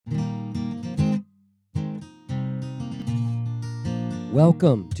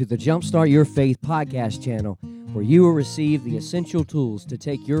Welcome to the Jumpstart Your Faith podcast channel, where you will receive the essential tools to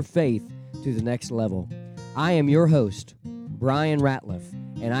take your faith to the next level. I am your host, Brian Ratliff,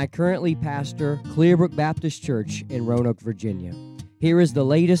 and I currently pastor Clearbrook Baptist Church in Roanoke, Virginia. Here is the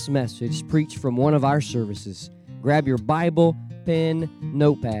latest message preached from one of our services. Grab your Bible, pen,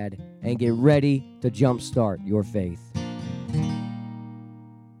 notepad, and get ready to jumpstart your faith.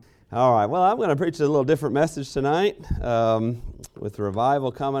 All right, well, I'm going to preach a little different message tonight. With the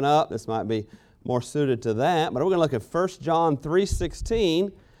revival coming up, this might be more suited to that. But we're going to look at 1 John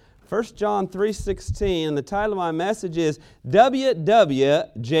 3:16. 1 John 3:16, and the title of my message is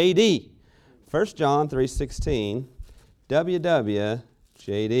WWJD. 1 John 3:16,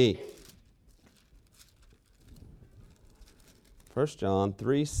 WWJD. 1 John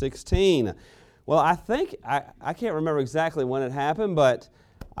 3:16. Well, I think, I can't remember exactly when it happened, but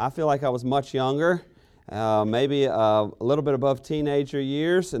I feel like I was much younger, maybe a little bit above teenager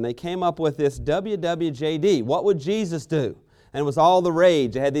years, and they came up with this WWJD. What would Jesus do? And it was all the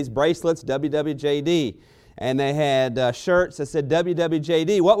rage. They had these bracelets, WWJD, and they had shirts that said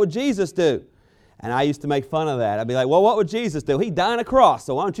WWJD. What would Jesus do? And I used to make fun of that. I'd be like, well, what would Jesus do? He'd die on a cross,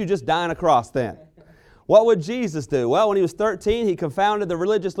 so why don't you just die on a cross then? What would Jesus do? Well, when he was 13, he confounded the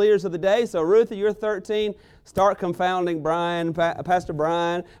religious leaders of the day. So, Ruthie, you're 13. Start confounding Brian, Pastor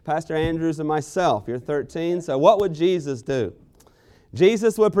Andrews, and myself. You're 13. So, what would Jesus do?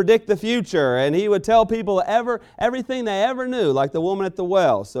 Jesus would predict the future, and he would tell people everything they ever knew, like the woman at the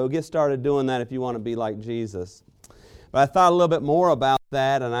well. So, get started doing that if you want to be like Jesus. But I thought a little bit more about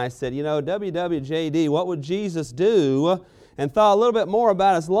that, and I said, you know, WWJD, what would Jesus do? And thought a little bit more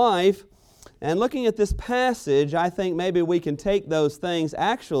about his life. And looking at this passage, I think maybe we can take those things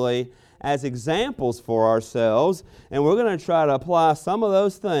actually as examples for ourselves, and we're going to try to apply some of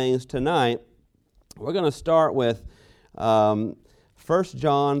those things tonight. We're going to start with 1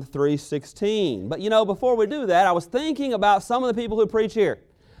 John 3:16. But you know, before we do that, I was thinking about some of the people who preach here.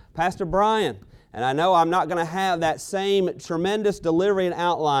 Pastor Brian, and I know I'm not going to have that same tremendous delivery and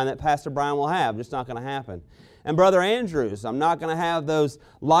outline that Pastor Brian will have. Just not going to happen. And Brother Andrews, I'm not going to have those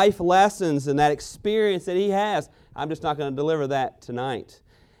life lessons and that experience that he has. I'm just not going to deliver that tonight.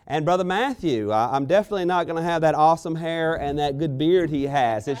 And Brother Matthew, I'm definitely not going to have that awesome hair and that good beard he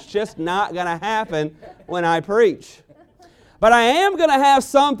has. It's just not going to happen when I preach. But I am going to have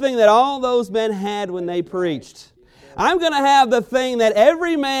something that all those men had when they preached. I'm going to have the thing that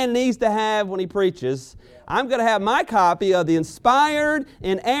every man needs to have when he preaches. I'm going to have my copy of the inspired,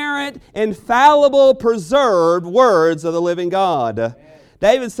 inerrant, infallible, preserved words of the living God. Amen.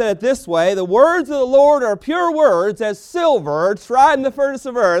 David said it this way, the words of the Lord are pure words as silver tried in the furnace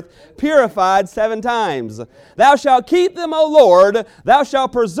of earth, purified 7 times. Thou shalt keep them, O Lord, thou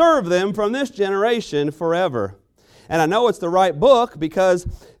shalt preserve them from this generation forever. And I know it's the right book because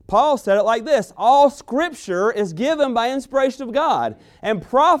Paul said it like this, all Scripture is given by inspiration of God and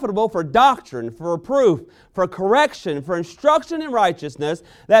profitable for doctrine, for reproof, for correction, for instruction in righteousness,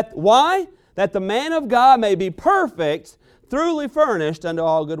 that why? That the man of God may be perfect, thoroughly furnished unto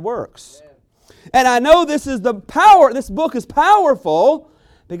all good works. Amen. And I know this book is powerful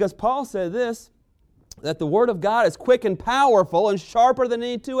because Paul said this, that the Word of God is quick and powerful and sharper than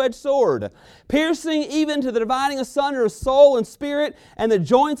any two-edged sword, piercing even to the dividing asunder of soul and spirit and the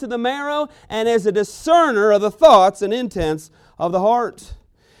joints of the marrow, and is a discerner of the thoughts and intents of the heart.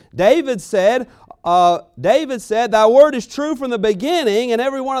 David said, Thy word is true from the beginning, and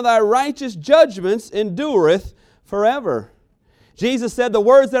every one of thy righteous judgments endureth forever. Jesus said, the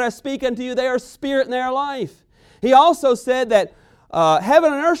words that I speak unto you, they are spirit and they are life. He also said that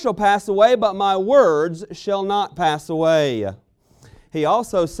heaven and earth shall pass away, but my words shall not pass away. He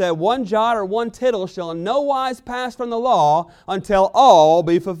also said, one jot or one tittle shall in no wise pass from the law until all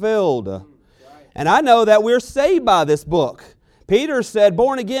be fulfilled. And I know that we're saved by this book. Peter said,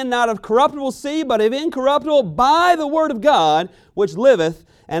 born again not of corruptible seed, but of incorruptible by the word of God, which liveth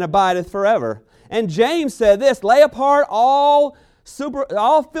and abideth forever. And James said this, lay apart all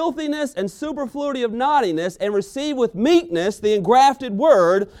filthiness and superfluity of naughtiness, and receive with meekness the engrafted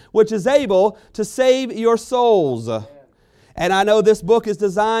word, which is able to save your souls. Amen. And I know this book is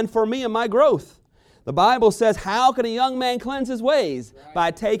designed for me and my growth. The Bible says, how can a young man cleanse his ways? Right.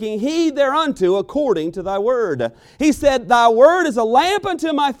 By taking heed thereunto according to thy word. He said, thy word is a lamp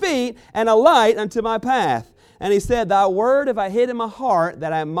unto my feet and a light unto my path. And he said, thy word have I hid in my heart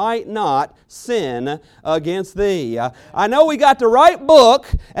that I might not sin against thee. I know we got the right book,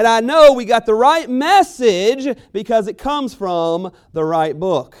 and I know we got the right message because it comes from the right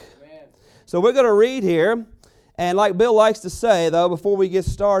book. Amen. So we're going to read here, and like Bill likes to say, though, before we get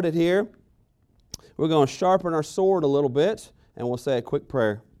started here, we're going to sharpen our sword a little bit and we'll say a quick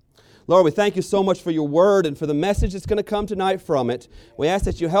prayer. Lord, we thank you so much for your word and for the message that's going to come tonight from it. We ask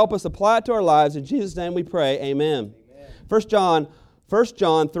that you help us apply it to our lives. In Jesus' name we pray, amen. 1 John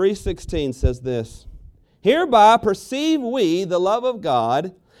 3:16 says this, "Hereby perceive we the love of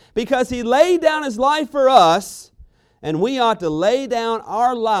God, because He laid down His life for us, and we ought to lay down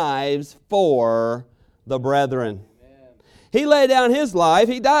our lives for the brethren." He laid down His life.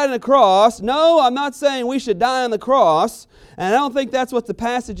 He died on the cross. No, I'm not saying we should die on the cross, and I don't think that's what the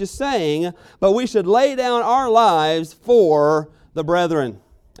passage is saying, but we should lay down our lives for the brethren.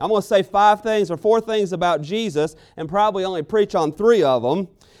 I'm going to say 5 things or 4 things about Jesus and probably only preach on 3 of them.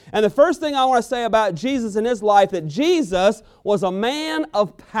 And the first thing I want to say about Jesus in His life, that Jesus was a man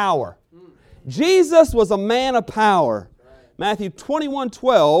of power. Jesus was a man of power. Matthew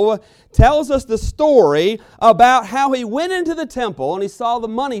 21:12 tells us the story about how He went into the temple and He saw the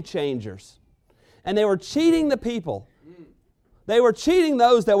money changers. And they were cheating the people. They were cheating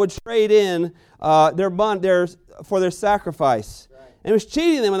those that would trade in for their sacrifice. And He was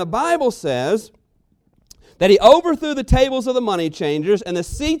cheating them. And the Bible says that He overthrew the tables of the money changers and the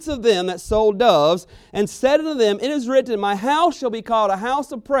seats of them that sold doves, and said unto them, "It is written, My house shall be called a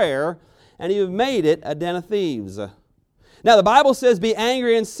house of prayer, and you have made it a den of thieves." Now the Bible says, "Be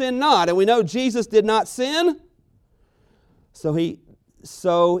angry and sin not." And we know Jesus did not sin. So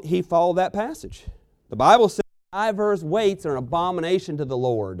he followed that passage. The Bible says, "Divers weights are an abomination to the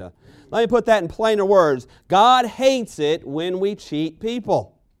Lord." Let me put that in plainer words. God hates it when we cheat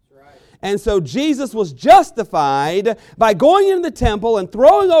people. And so Jesus was justified by going into the temple and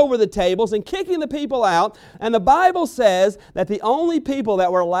throwing over the tables and kicking the people out. And the Bible says that the only people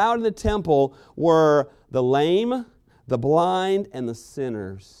that were allowed in the temple were the lame, the blind, and the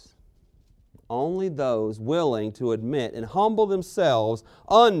sinners. Only those willing to admit and humble themselves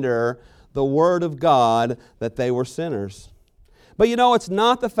under the Word of God that they were sinners. But you know, it's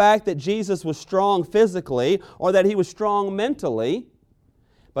not the fact that Jesus was strong physically or that He was strong mentally,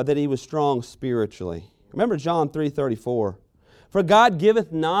 but that He was strong spiritually. Remember John 3:34. "For God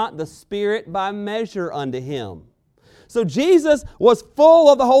giveth not the Spirit by measure unto Him." So Jesus was full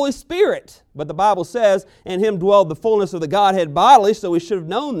of the Holy Spirit. But the Bible says, "In Him dwelled the fullness of the Godhead bodily," so we should have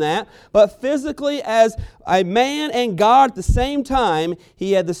known that. But physically, as a man and God at the same time,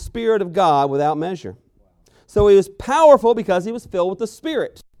 He had the Spirit of God without measure. So He was powerful because He was filled with the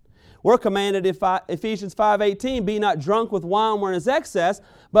Spirit. We're commanded in Ephesians 5:18, "Be not drunk with wine wherein is excess,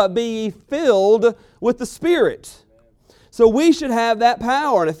 but be ye filled with the Spirit." So we should have that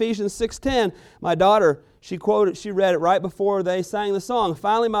power. In Ephesians 6:10, my daughter, she read it right before they sang the song.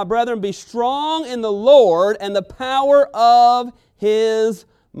 "Finally, my brethren, be strong in the Lord and the power of His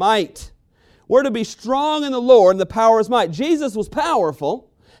might." We're to be strong in the Lord and the power of His might. Jesus was powerful.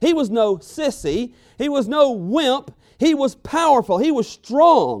 He was no sissy. He was no wimp. He was powerful. He was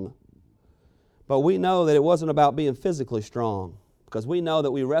strong. But we know that it wasn't about being physically strong, because we know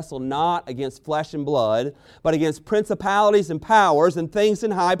that we wrestle not against flesh and blood, but against principalities and powers and things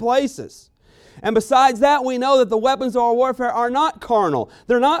in high places. And besides that, we know that the weapons of our warfare are not carnal.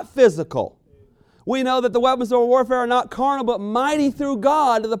 They're not physical. We know that the weapons of our warfare are not carnal, but mighty through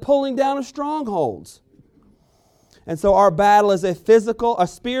God to the pulling down of strongholds. And so our battle is a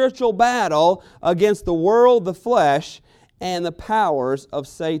spiritual battle against the world, the flesh, and the powers of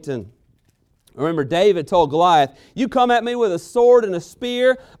Satan. Remember, David told Goliath, "You come at me with a sword and a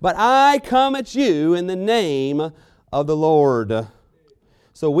spear, but I come at you in the name of the Lord."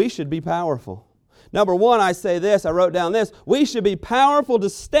 So we should be powerful. Number 1, I say this, I wrote down this, we should be powerful to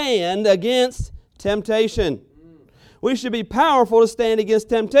stand against temptation. We should be powerful to stand against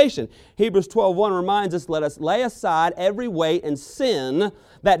temptation. Hebrews 12:1 reminds us, "Let us lay aside every weight and sin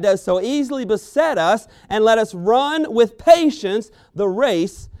that does so easily beset us, and let us run with patience the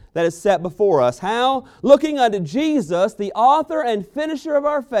race that is set before us." How? Looking unto Jesus, the author and finisher of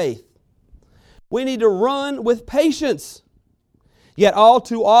our faith. We need to run with patience. Yet all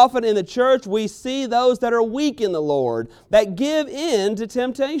too often in the church, we see those that are weak in the Lord, that give in to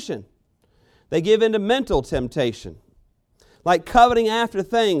temptation. They give in to mental temptation, like coveting after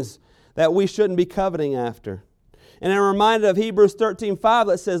things that we shouldn't be coveting after. And I'm reminded of Hebrews 13:5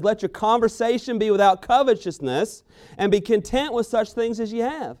 that says, "Let your conversation be without covetousness, and be content with such things as ye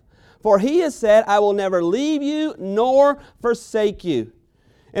have. For He has said, I will never leave you nor forsake you."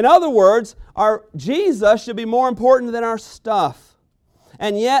 In other words, our Jesus should be more important than our stuff.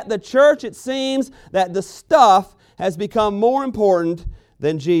 And yet the church, it seems that the stuff has become more important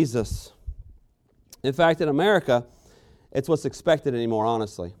than Jesus. In fact, in America, it's what's expected anymore,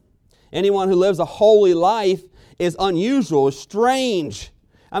 honestly. Anyone who lives a holy life is unusual, is strange.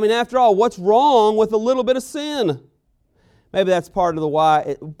 I mean, after all, what's wrong with a little bit of sin? Maybe that's part of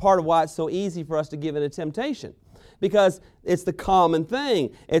why it's so easy for us to give in to temptation. Because it's the common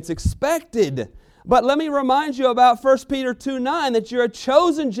thing. It's expected. But let me remind you about 1 Peter 2:9, that you're a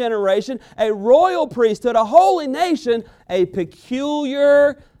chosen generation, a royal priesthood, a holy nation, a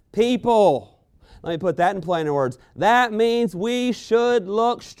peculiar people. Let me put that in plainer words. That means we should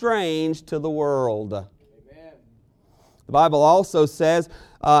look strange to the world. Amen. The Bible also says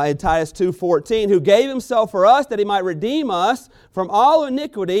in Titus 2:14, who gave Himself for us that He might redeem us from all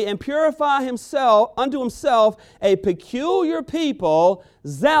iniquity and purify Himself unto Himself a peculiar people,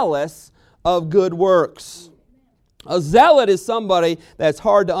 zealous of good works. A zealot is somebody that's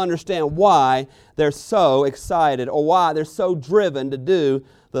hard to understand why they're so excited or why they're so driven to do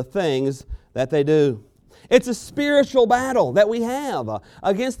the things that they do. It's a spiritual battle that we have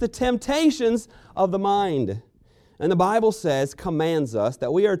against the temptations of the mind. And the Bible commands us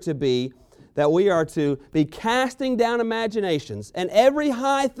that we are to be casting down imaginations and every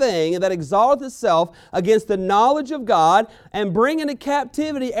high thing that exalteth itself against the knowledge of God, and bring into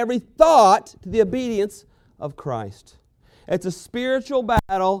captivity every thought to the obedience of Christ. It's a spiritual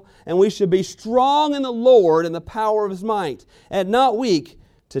battle, and we should be strong in the Lord and the power of His might, and not weak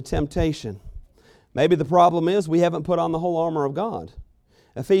to temptation. Maybe the problem is we haven't put on the whole armor of God.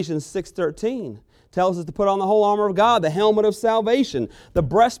 Ephesians 6:13 tells us to put on the whole armor of God, the helmet of salvation, the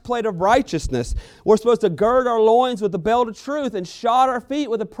breastplate of righteousness. We're supposed to gird our loins with the belt of truth and shod our feet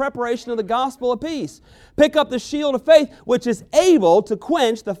with the preparation of the gospel of peace. Pick up the shield of faith, which is able to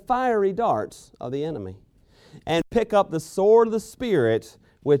quench the fiery darts of the enemy. And pick up the sword of the Spirit,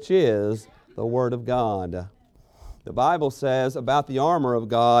 which is the Word of God. The Bible says about the armor of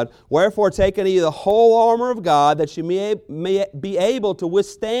God, wherefore take unto you the whole armor of God, that you may be able to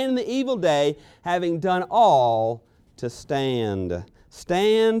withstand the evil day, having done all to stand.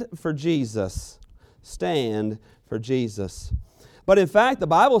 Stand for Jesus. Stand for Jesus. But in fact, the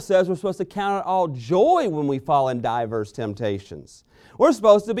Bible says we're supposed to count it all joy when we fall in diverse temptations. We're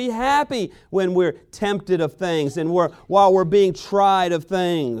supposed to be happy when we're tempted of things and while we're being tried of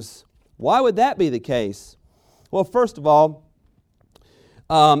things. Why would that be the case? Well, first of all,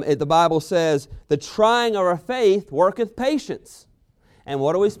 the Bible says, the trying of our faith worketh patience. And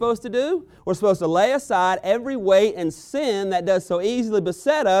what are we supposed to do? We're supposed to lay aside every weight and sin that does so easily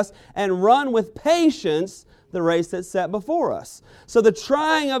beset us and run with patience the race that's set before us. So the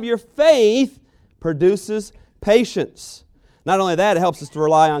trying of your faith produces patience. Not only that, it helps us to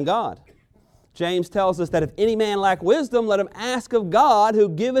rely on God. James tells us that if any man lack wisdom, let him ask of God, who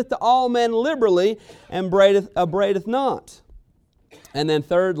giveth to all men liberally and upbraideth not. And then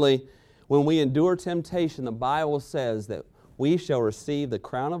thirdly, when we endure temptation, the Bible says that we shall receive the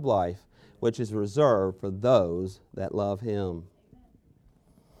crown of life, which is reserved for those that love Him.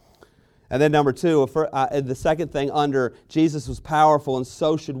 And then number two, the second thing under Jesus was powerful, and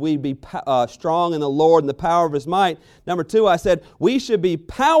so should we be strong in the Lord and the power of His might. Number two, I said, we should be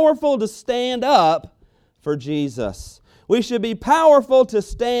powerful to stand up for Jesus. We should be powerful to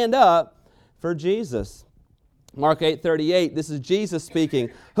stand up for Jesus. Mark 8:38, this is Jesus speaking.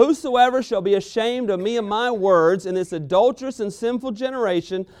 Whosoever shall be ashamed of me and my words in this adulterous and sinful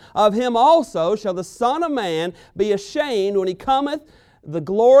generation, of him also shall the Son of Man be ashamed when He cometh the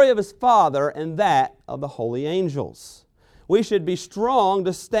glory of His Father and that of the holy angels. We should be strong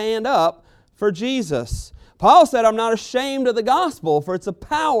to stand up for Jesus. Paul said, I'm not ashamed of the gospel, for it's the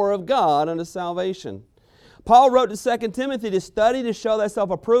power of God unto salvation. Paul wrote to 2 Timothy to study to show thyself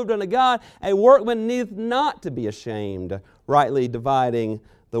approved unto God, a workman needeth not to be ashamed, rightly dividing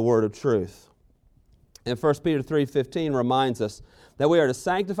the word of truth. And 1 Peter 3:15 reminds us that we are to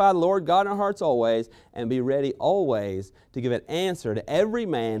sanctify the Lord God in our hearts always, and be ready always to give an answer to every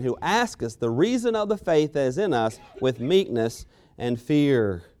man who asketh the reason of the faith that is in us with meekness and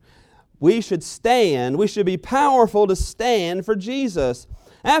fear. We should be powerful to stand for Jesus.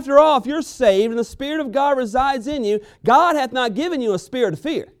 After all, if you're saved and the Spirit of God resides in you, God hath not given you a spirit of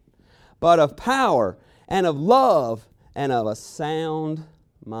fear, but of power and of love and of a sound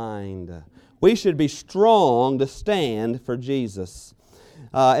mind. We should be strong to stand for Jesus.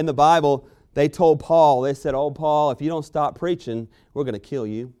 In the Bible, they told Paul, they said, oh, Paul, if you don't stop preaching, we're going to kill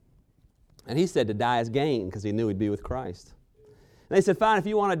you. And he said to die is gain, because he knew he'd be with Christ. And they said, fine, if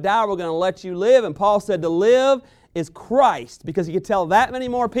you want to die, we're going to let you live. And Paul said to live is Christ, because he could tell that many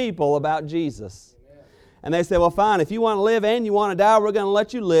more people about Jesus. Amen. And they said, well, fine, if you want to live and you want to die, we're going to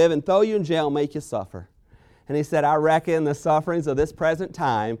let you live and throw you in jail and make you suffer. And he said, I reckon the sufferings of this present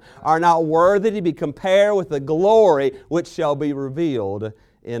time are not worthy to be compared with the glory which shall be revealed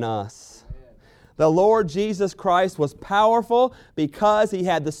in us. Amen. The Lord Jesus Christ was powerful because He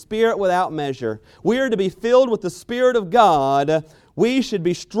had the Spirit without measure. We are to be filled with the Spirit of God. We should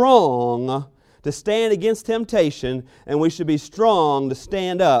be strong to stand against temptation, and we should be strong to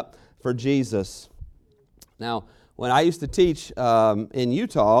stand up for Jesus. Now, when I used to teach in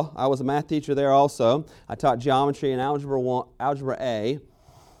Utah, I was a math teacher there also. I taught geometry and algebra A.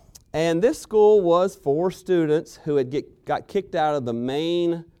 And this school was for students who had got kicked out of the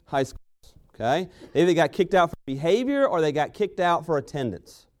main high schools. Okay? They either got kicked out for behavior or they got kicked out for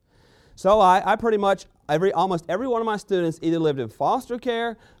attendance. So I pretty much, almost every one of my students either lived in foster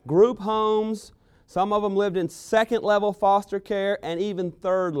care, group homes. Some of them lived in second-level foster care and even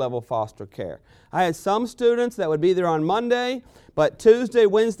third-level foster care. I had some students that would be there on Monday, but Tuesday,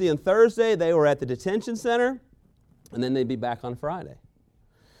 Wednesday, and Thursday they were at the detention center, and then they'd be back on Friday.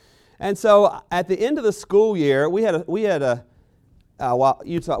 And so at the end of the school year, we had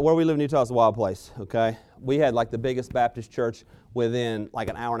Utah, where we live in Utah is a wild place, okay? We had like the biggest Baptist church within like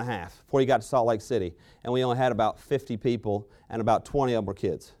an hour and a half before you got to Salt Lake City. And we only had about 50 people, and about 20 of them were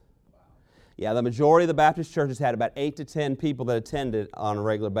kids. Yeah, the majority of the Baptist churches had about 8 to 10 people that attended on a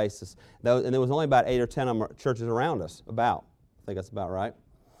regular basis. And there was only about 8 or 10 of them churches around us, I think that's about right.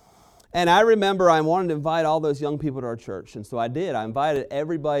 And I remember I wanted to invite all those young people to our church, and so I did. I invited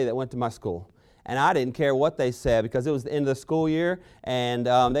everybody that went to my school. And I didn't care what they said because it was the end of the school year, and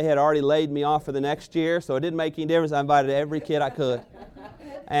they had already laid me off for the next year, so it didn't make any difference. I invited every kid I could.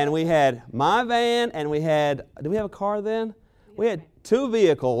 And we had my van, and did we have a car then? We had 2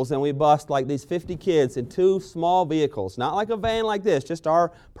 vehicles, and we bussed like these 50 kids in 2 small vehicles. Not like a van like this, just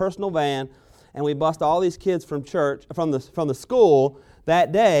our personal van. And we bussed all these kids from church, from the school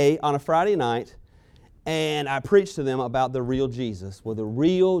that day on a Friday night. And I preached to them about the real Jesus. Will the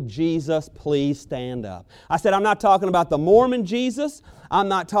real Jesus please stand up? I said, I'm not talking about the Mormon Jesus. I'm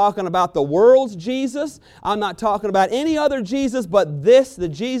not talking about the world's Jesus. I'm not talking about any other Jesus but this, the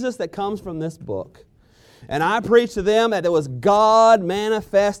Jesus that comes from this book. And I preached to them that there was God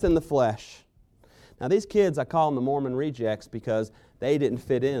manifest in the flesh. Now these kids, I call them the Mormon rejects because they didn't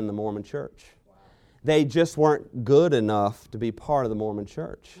fit in the Mormon church. They just weren't good enough to be part of the Mormon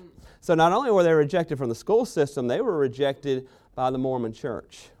church. So not only were they rejected from the school system, they were rejected by the Mormon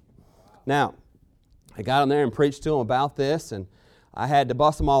church. Now, I got them there and preached to them about this, and I had to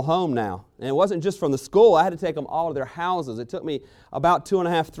bus them all home now. And it wasn't just from the school. I had to take them all to their houses. It took me about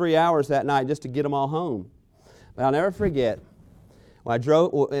 2.5, 3 hours that night just to get them all home. But I'll never forget, when I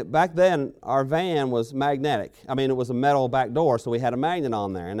drove, back then our van was magnetic. I mean, it was a metal back door, so we had a magnet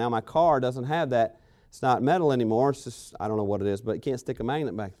on there. And now my car doesn't have that. It's not metal anymore. It's just, I don't know what it is, but it can't stick a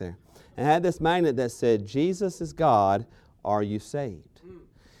magnet back there. And I had this magnet that said, Jesus is God, are you saved?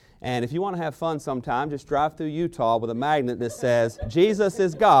 And if you want to have fun sometime, just drive through Utah with a magnet that says, Jesus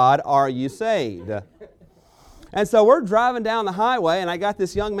is God, are you saved? And so we're driving down the highway, and I got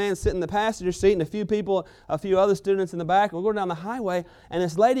this young man sitting in the passenger seat and a few other students in the back. We're going down the highway, and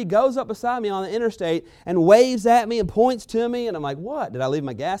this lady goes up beside me on the interstate and waves at me and points to me, and I'm like, what? Did I leave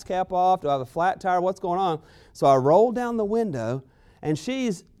my gas cap off? Do I have a flat tire? What's going on? So I roll down the window, and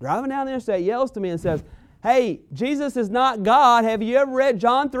she's driving down the interstate, yells to me and says, hey, Jesus is not God. Have you ever read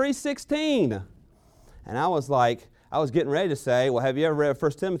John 3:16? And I was getting ready to say, well, have you ever read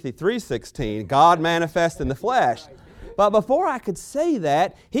 1 Timothy 3:16, God manifest in the flesh? But before I could say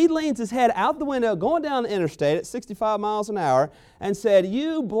that, he leans his head out the window going down the interstate at 65 miles an hour and said,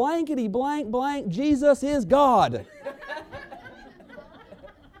 you blankety blank blank, Jesus is God.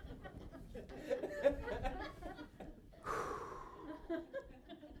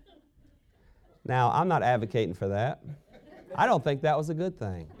 Now, I'm not advocating for that. I don't think that was a good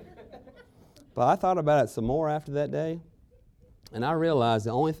thing. But I thought about it some more after that day, and I realized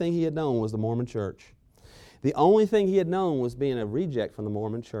the only thing he had known was the Mormon church. The only thing he had known was being a reject from the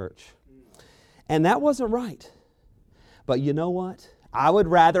Mormon church. And that wasn't right. But you know what? I would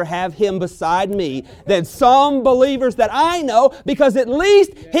rather have him beside me than some believers that I know, because at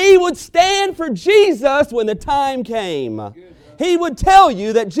least he would stand for Jesus when the time came. He would tell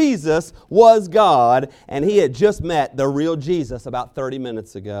you that Jesus was God, and he had just met the real Jesus about 30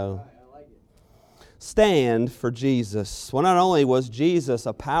 minutes ago. Stand for Jesus. Well, not only was Jesus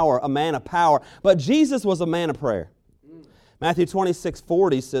a man of power, but Jesus was a man of prayer. Matthew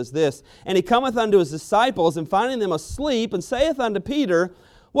 26:40 says this, and he cometh unto his disciples, and finding them asleep, and saith unto Peter,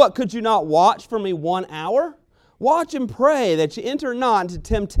 what, could you not watch for me 1 hour? Watch and pray that ye enter not into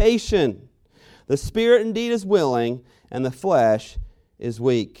temptation. The spirit indeed is willing, and the flesh is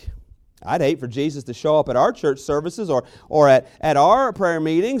weak. I'd hate for Jesus to show up at our church services or at our prayer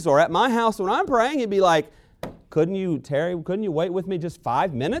meetings or at my house when I'm praying. He'd be like, couldn't you wait with me just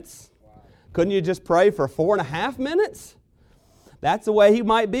 5 minutes? Wow. Couldn't you just pray for 4.5 minutes? That's the way He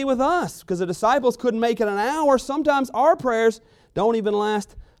might be with us, because the disciples couldn't make it an hour. Sometimes our prayers don't even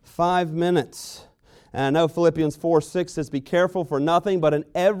last 5 minutes. And I know Philippians 4:6 says, "Be careful for nothing, but in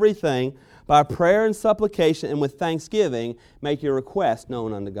everything, by prayer and supplication and with thanksgiving, make your request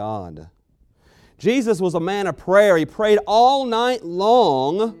known unto God." Jesus was a man of prayer. He prayed all night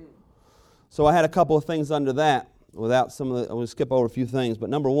long. So I had a couple of things under that. I'm going to skip over a few things. But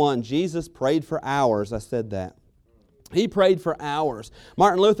number one, Jesus prayed for hours. I said that. He prayed for hours.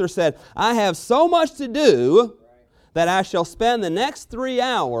 Martin Luther said, "I have so much to do that I shall spend the next 3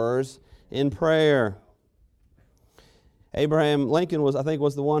 hours in prayer." Abraham Lincoln was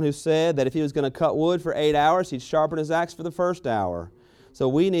the one who said that if he was going to cut wood for 8 hours, he'd sharpen his axe for the first hour. So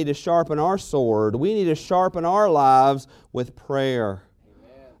we need to sharpen our sword. We need to sharpen our lives with prayer.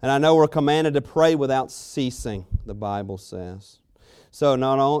 Amen. And I know we're commanded to pray without ceasing, the Bible says.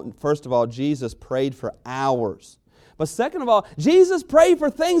 So first of all, Jesus prayed for hours. But second of all, Jesus prayed for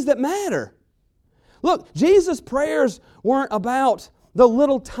things that matter. Look, Jesus' prayers weren't about the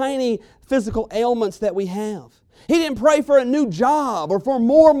little tiny physical ailments that we have. He didn't pray for a new job or for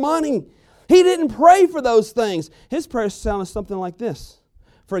more money. He didn't pray for those things. His prayers sounded something like this: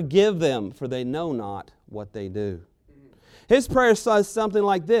 "Forgive them, for they know not what they do." His prayer says something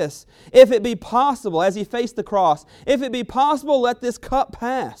like this: "If it be possible," as He faced the cross, "if it be possible, let this cup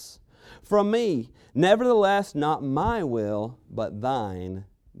pass from me. Nevertheless, not my will, but thine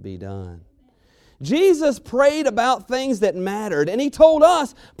be done." Jesus prayed about things that mattered, and He told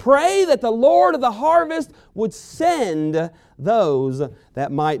us, pray that the Lord of the harvest would send those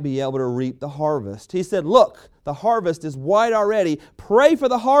that might be able to reap the harvest. He said, look, the harvest is white already. Pray for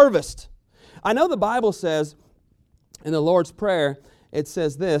the harvest. I know the Bible says, in the Lord's Prayer, it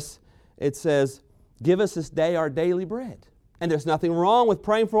says this, it says, "Give us this day our daily bread." And there's nothing wrong with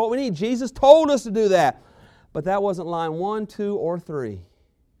praying for what we need. Jesus told us to do that. But that wasn't line 1, 2, or 3.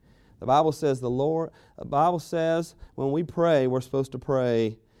 The Bible says when we pray, we're supposed to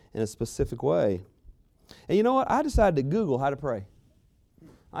pray in a specific way. And you know what? I decided to Google how to pray.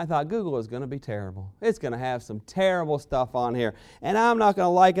 I thought Google is going to be terrible. It's going to have some terrible stuff on here. And I'm not going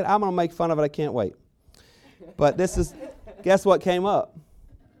to like it. I'm going to make fun of it. I can't wait. But guess what came up?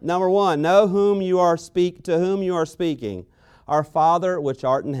 Number 1, know to whom you are speaking. Our Father which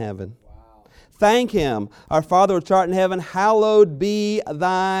art in heaven. Wow. Thank Him. Our Father which art in heaven, hallowed be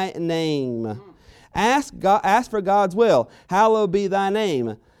thy name. Ask for God's will. Hallowed be thy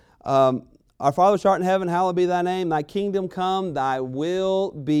name. Our Father which art in heaven, hallowed be thy name. Thy kingdom come, thy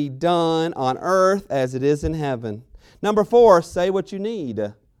will be done on earth as it is in heaven. Number 4, say what you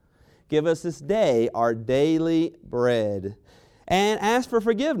need. Give us this day our daily bread. And ask for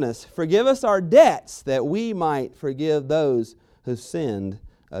forgiveness. Forgive us our debts, that we might forgive those who sinned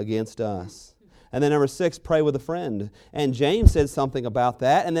against us. And then number 6, pray with a friend. And James said something about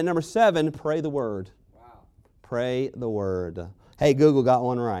that. And then number 7, pray the Word. Wow. Pray the Word. Hey, Google got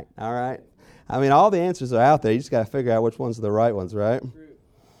one right. All right? I mean, all the answers are out there. You just got to figure out which ones are the right ones, right? True.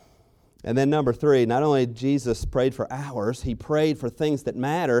 And then number 3, not only Jesus prayed for hours, He prayed for things that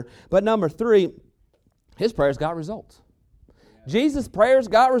matter. But number 3, His prayers got results. Jesus' prayers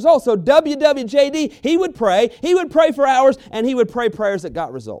got results. So WWJD, He would pray for hours, and He would pray prayers that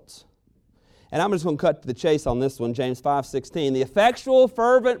got results. And I'm just going to cut to the chase on this one, James 5:16. The effectual,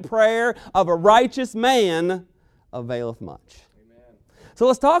 fervent prayer of a righteous man availeth much. Amen. So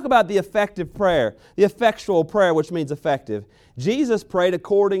let's talk about the effective prayer, the effectual prayer, which means effective. Jesus prayed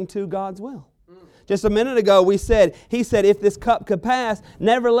according to God's will. Just a minute ago He said, if this cup could pass,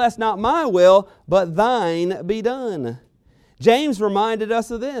 nevertheless not my will, but thine be done. James reminded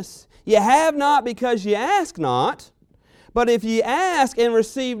us of this. You have not because ye ask not, but if ye ask and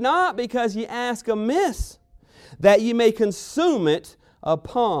receive not because ye ask amiss, that ye may consume it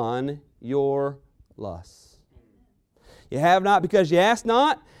upon your lusts. You have not because ye ask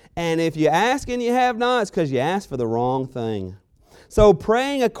not, and if you ask and you have not, it's because you ask for the wrong thing. So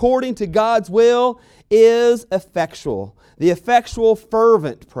praying according to God's will is effectual. The effectual,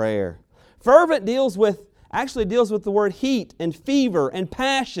 fervent prayer. Fervent deals with the word heat and fever and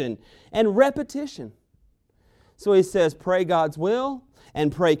passion and repetition. So he says, pray God's will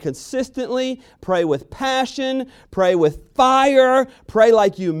and pray consistently, pray with passion, pray with fire, pray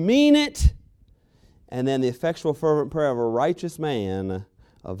like you mean it. And then the effectual, fervent prayer of a righteous man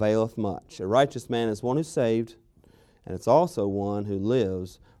availeth much. A righteous man is one who's saved, and it's also one who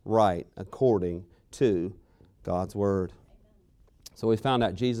lives right according to God's Word. So we found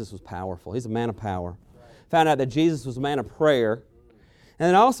out Jesus was powerful. He's a man of power. Found out that Jesus was a man of prayer. And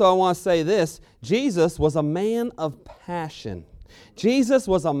then also I want to say this, Jesus was a man of passion. Jesus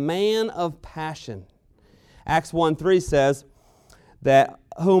was a man of passion. Acts 1:3 says that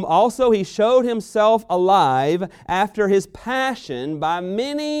whom also he showed himself alive after his passion by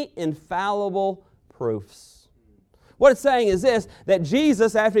many infallible proofs. What it's saying is this, that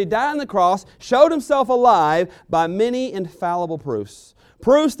Jesus, after he died on the cross, showed himself alive by many infallible proofs.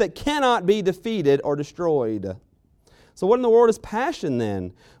 Proofs that cannot be defeated or destroyed. So what in the world is passion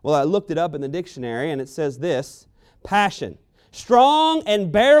then? Well, I looked it up in the dictionary and it says this, passion, strong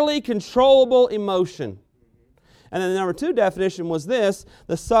and barely controllable emotion. And then the number 2 definition was this,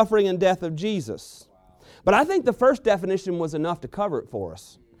 the suffering and death of Jesus. But I think the first definition was enough to cover it for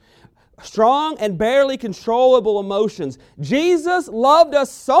us. Strong and barely controllable emotions. Jesus loved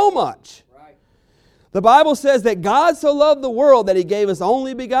us so much. The Bible says that God so loved the world that He gave His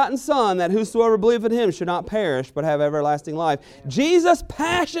only begotten Son, that whosoever believeth in Him should not perish but have everlasting life. Jesus'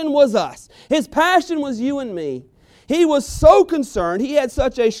 passion was us. His passion was you and me. He was so concerned, He had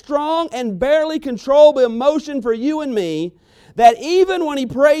such a strong and barely controllable emotion for you and me, that even when He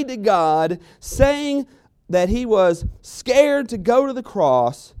prayed to God, saying that He was scared to go to the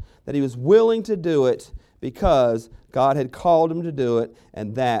cross, that He was willing to do it because God had called Him to do it,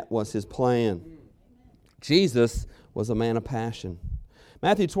 and that was His plan. Jesus was a man of passion.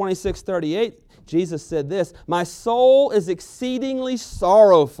 Matthew 26:38, Jesus said this, my soul is exceedingly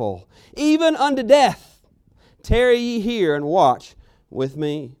sorrowful, even unto death. Tarry ye here and watch with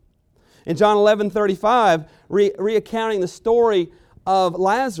me. In John 11:35, recounting the story of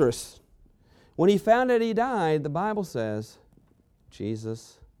Lazarus, when he found out he died, the Bible says,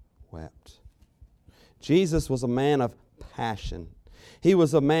 Jesus wept. Jesus was a man of passion. He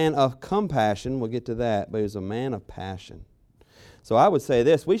was a man of compassion. We'll get to that, but he was a man of passion. So I would say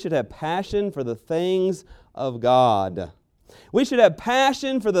this, we should have passion for the things of God. We should have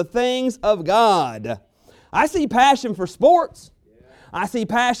passion for the things of God. I see passion for sports. I see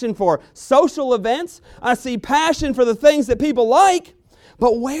passion for social events. I see passion for the things that people like.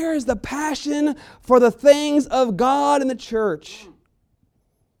 But where is the passion for the things of God in the church?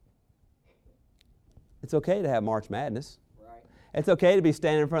 It's okay to have March Madness. It's okay to be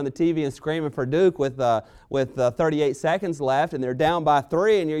standing in front of the TV and screaming for Duke with 38 seconds left and they're down by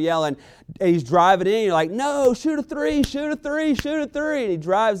 3 and you're yelling, he's driving in, you're like, no, shoot a three, shoot a three, shoot a three. And he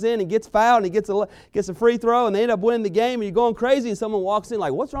drives in and gets fouled and he gets a free throw and they end up winning the game and you're going crazy and someone walks in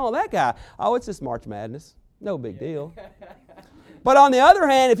like, what's wrong with that guy? Oh, it's just March Madness. No big deal. But on the other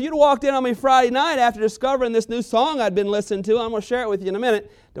hand, if you'd walked in on me Friday night after discovering this new song I'd been listening to, I'm going to share it with you in a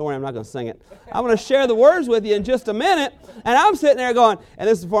minute. Don't worry, I'm not going to sing it. I'm going to share the words with you in just a minute. And I'm sitting there going, and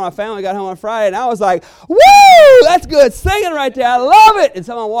this is before my family got home on Friday, and I was like, woo, that's good singing right there. I love it. And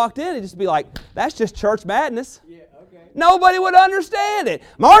someone walked in and just be like, that's just church madness. Yeah, okay. Nobody would understand it.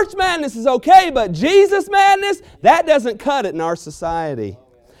 March Madness is okay, but Jesus Madness, that doesn't cut it in our society.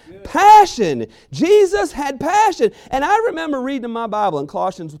 Passion. Jesus had passion. And I remember reading in my Bible in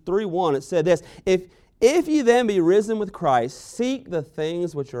Colossians 3:1, it said this, if ye then be risen with Christ, seek the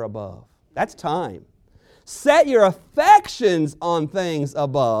things which are above. That's time. Set your affections on things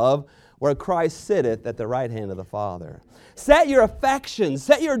above, where Christ sitteth at the right hand of the Father. Set your affections,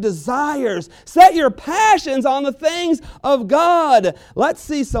 set your desires, set your passions on the things of God. Let's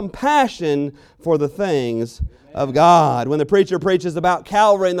see some passion for the things of God. When the preacher preaches about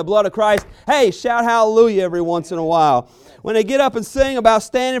Calvary and the blood of Christ, hey, shout hallelujah every once in a while. When they get up and sing about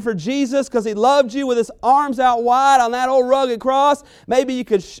standing for Jesus because He loved you with His arms out wide on that old rugged cross, maybe you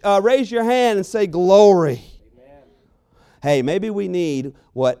could raise your hand and say glory. Amen. Hey, maybe we need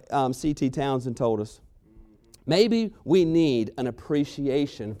what C.T. Townsend told us. Maybe we need an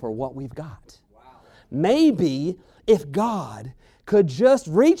appreciation for what we've got. Wow. Maybe if God could just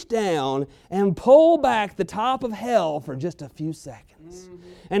reach down and pull back the top of hell for just a few seconds. Mm-hmm.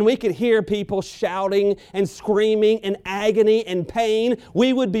 And we could hear people shouting and screaming in agony and pain.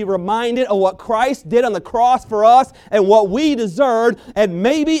 We would be reminded of what Christ did on the cross for us and what we deserved. And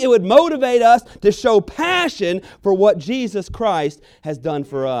maybe it would motivate us to show passion for what Jesus Christ has done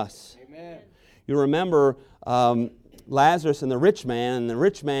for us. Amen. You remember Lazarus and the rich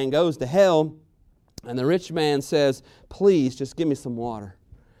man goes to hell. And the rich man says, please, just give me some water.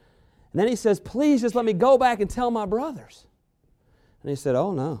 And then he says, please, just let me go back and tell my brothers. And he said,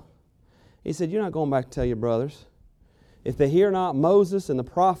 oh, no. He said, you're not going back to tell your brothers. If they hear not Moses and the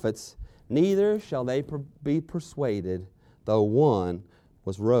prophets, neither shall they be persuaded, though one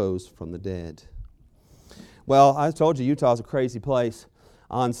was rose from the dead. Well, I told you Utah's a crazy place.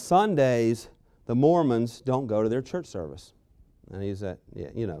 On Sundays, the Mormons don't go to their church service. And he's at,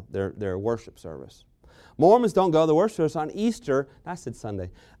 their worship service. Mormons don't go to the worship service on Easter. I said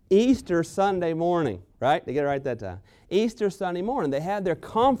Sunday. Easter Sunday morning, right? They get it right that time. Easter Sunday morning. They had their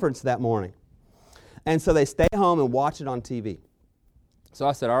conference that morning. And so they stay home and watch it on TV. So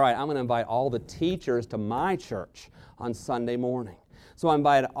I said, all right, I'm going to invite all the teachers to my church on Sunday morning. So I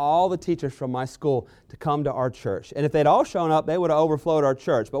invited all the teachers from my school to come to our church. And if they'd all shown up, they would have overflowed our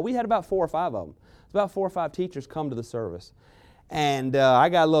church. But we had about 4 or 5 of them. About 4 or 5 teachers come to the service. And I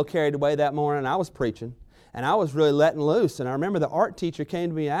got a little carried away that morning, and I was preaching. And I was really letting loose. And I remember the art teacher came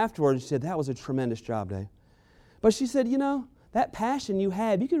to me afterwards and she said, that was a tremendous job, Dave. But she said, you know, that passion you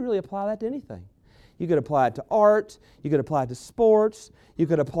have, you could really apply that to anything. You could apply it to art. You could apply it to sports. You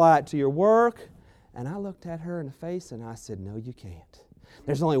could apply it to your work. And I looked at her in the face and I said, no, you can't.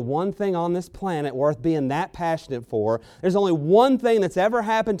 There's only one thing on this planet worth being that passionate for. There's only one thing that's ever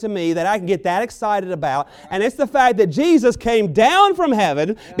happened to me that I can get that excited about, and it's the fact that Jesus came down from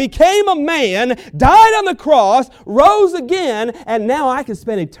heaven, became a man, died on the cross, rose again, and now I can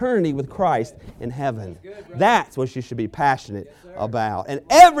spend eternity with Christ in heaven. That's what you should be passionate about. And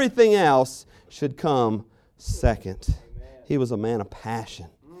everything else should come second. He was a man of passion.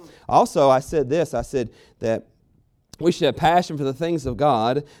 Also, I said this. I said that we should have passion for the things of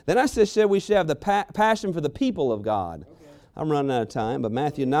God. Then I said we should have the passion for the people of God. Okay. I'm running out of time, but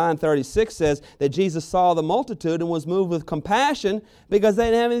Matthew 9:36 says that Jesus saw the multitude and was moved with compassion because they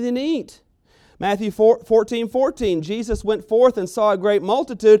didn't have anything to eat. Matthew 14:14, Jesus went forth and saw a great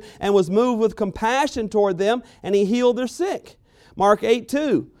multitude and was moved with compassion toward them, and He healed their sick. Mark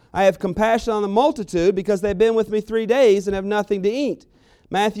 8:2, I have compassion on the multitude because they've been with me 3 days and have nothing to eat.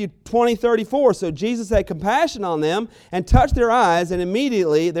 Matthew 20:34, so Jesus had compassion on them and touched their eyes, and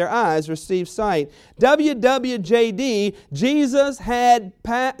immediately their eyes received sight. WWJD, Jesus had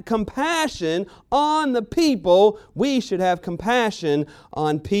compassion on the people. We should have compassion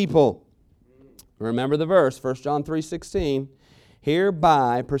on people. Remember the verse, 1 John 3:16.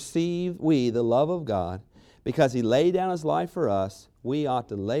 Hereby perceive we the love of God, because He laid down His life for us. We ought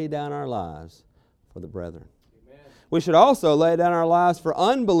to lay down our lives for the brethren. We should also lay down our lives for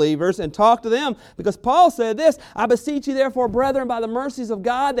unbelievers and talk to them, because Paul said this, I beseech you therefore, brethren, by the mercies of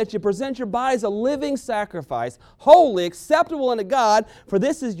God, that you present your bodies a living sacrifice, holy, acceptable unto God, for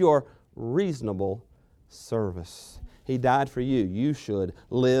this is your reasonable service. He died for you. You should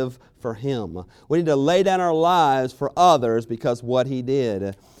live for Him. We need to lay down our lives for others because what He did.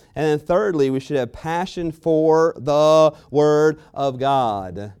 And then thirdly, we should have passion for the Word of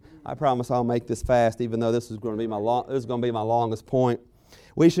God. I promise I'll make this fast, even though this is going to be my longest point.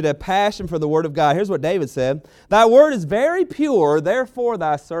 We should have passion for the Word of God. Here's what David said. Thy word is very pure, therefore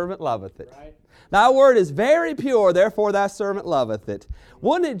thy servant loveth it. Right. Thy word is very pure, therefore thy servant loveth it.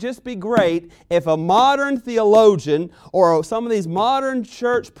 Wouldn't it just be great if a modern theologian or some of these modern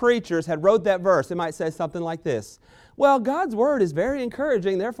church preachers had wrote that verse? They might say something like this. Well, God's word is very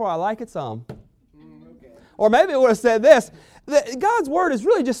encouraging, therefore I like it some. Okay. Or maybe it would have said this. That God's Word is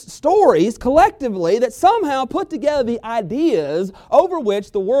really just stories collectively that somehow put together the ideas over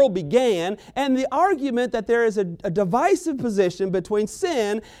which the world began, and the argument that there is a divisive position between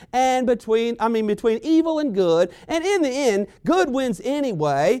sin and between evil and good, and in the end, good wins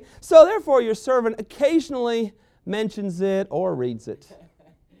anyway. So therefore, your servant occasionally mentions it or reads it.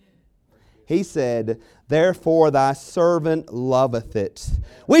 He said, therefore thy servant loveth it.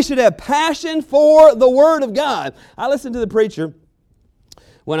 We should have passion for the Word of God. I listened to the preacher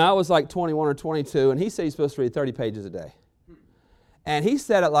when I was like 21 or 22, and he said he's supposed to read 30 pages a day. And he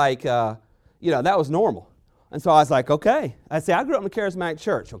said it like, that was normal. And so I was like, okay. I grew up in a charismatic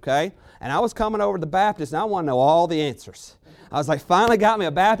church, okay? And I was coming over to the Baptist, and I want to know all the answers. I was like, finally got me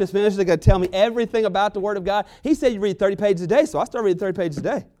a Baptist minister that's going to tell me everything about the Word of God. He said you read 30 pages a day, so I started reading 30 pages a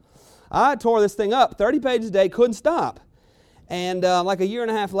day. I tore this thing up, 30 pages a day, couldn't stop. And like a year and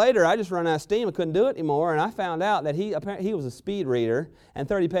a half later, I just ran out of steam. I couldn't do it anymore. And I found out that he was a speed reader, and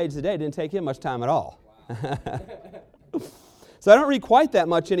 30 pages a day didn't take him much time at all. Wow. So I don't read quite that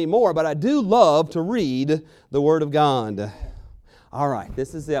much anymore, but I do love to read the Word of God. All right,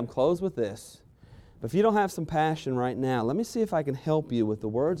 this is it. I'm closed with this. But if you don't have some passion right now, let me see if I can help you with the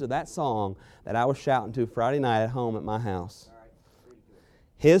words of that song that I was shouting to Friday night at home at my house.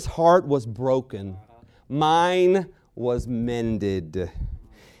 His heart was broken. Mine was mended.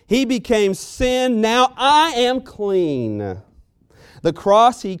 He became sin. Now I am clean. The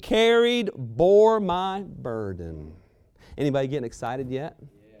cross He carried bore my burden. Anybody getting excited yet?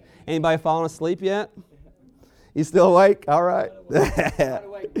 Anybody falling asleep yet? You still awake? All right.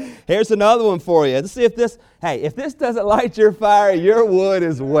 Here's another one for you. Let's see if this doesn't light your fire, your wood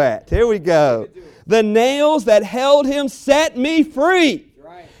is wet. Here we go. The nails that held Him set me free.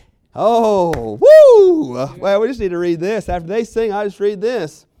 Oh, woo! Well, we just need to read this. After they sing, I just read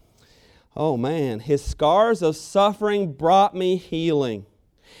this. Oh, man. His scars of suffering brought me healing.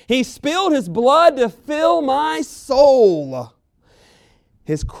 He spilled His blood to fill my soul.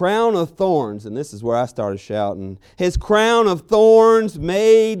 His crown of thorns, and this is where I started shouting, His crown of thorns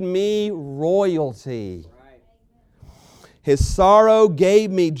made me royalty. His sorrow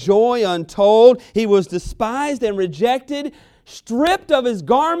gave me joy untold. He was despised and rejected, stripped of His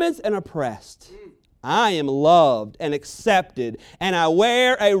garments and oppressed. I am loved and accepted, and I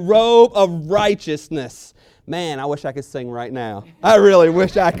wear a robe of righteousness. Man, I wish I could sing right now. I really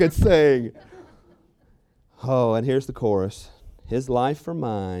wish I could sing. Oh, and here's the chorus. His life for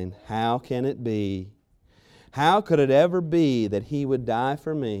mine, how can it be? How could it ever be that He would die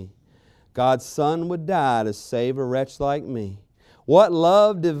for me? God's Son would die to save a wretch like me. What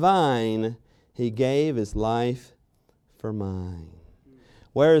love divine, He gave His life for mine.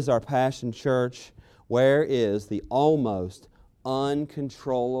 Where is our passion, church? Where is the almost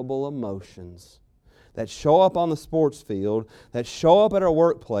uncontrollable emotions that show up on the sports field, that show up at our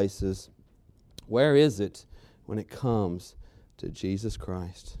workplaces? Where is it when it comes to Jesus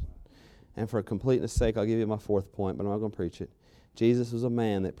Christ? And for completeness' sake, I'll give you my fourth point, but I'm not going to preach it. Jesus was a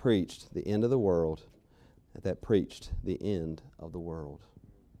man that preached the end of the world, that preached the end of the world.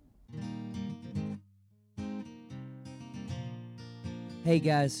 Hey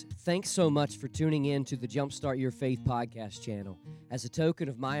guys, thanks so much for tuning in to the Jumpstart Your Faith podcast channel. As a token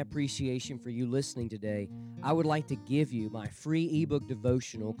of my appreciation for you listening today, I would like to give you my free ebook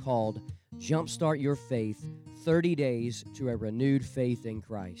devotional called Jumpstart Your Faith, 30 Days to a Renewed Faith in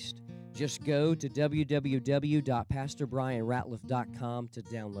Christ. Just go to www.pastorbrianratliff.com to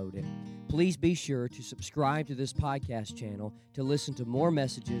download it. Please be sure to subscribe to this podcast channel to listen to more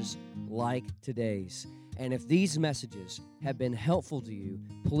messages like today's. And if these messages have been helpful to you,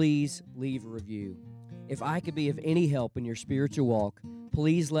 please leave a review. If I could be of any help in your spiritual walk,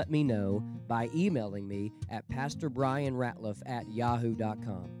 please let me know by emailing me at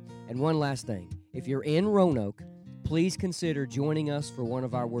pastorbrianratliff@yahoo.com. And one last thing, if you're in Roanoke, please consider joining us for one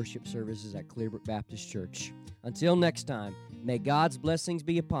of our worship services at Clearbrook Baptist Church. Until next time, may God's blessings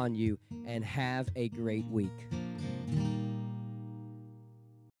be upon you and have a great week.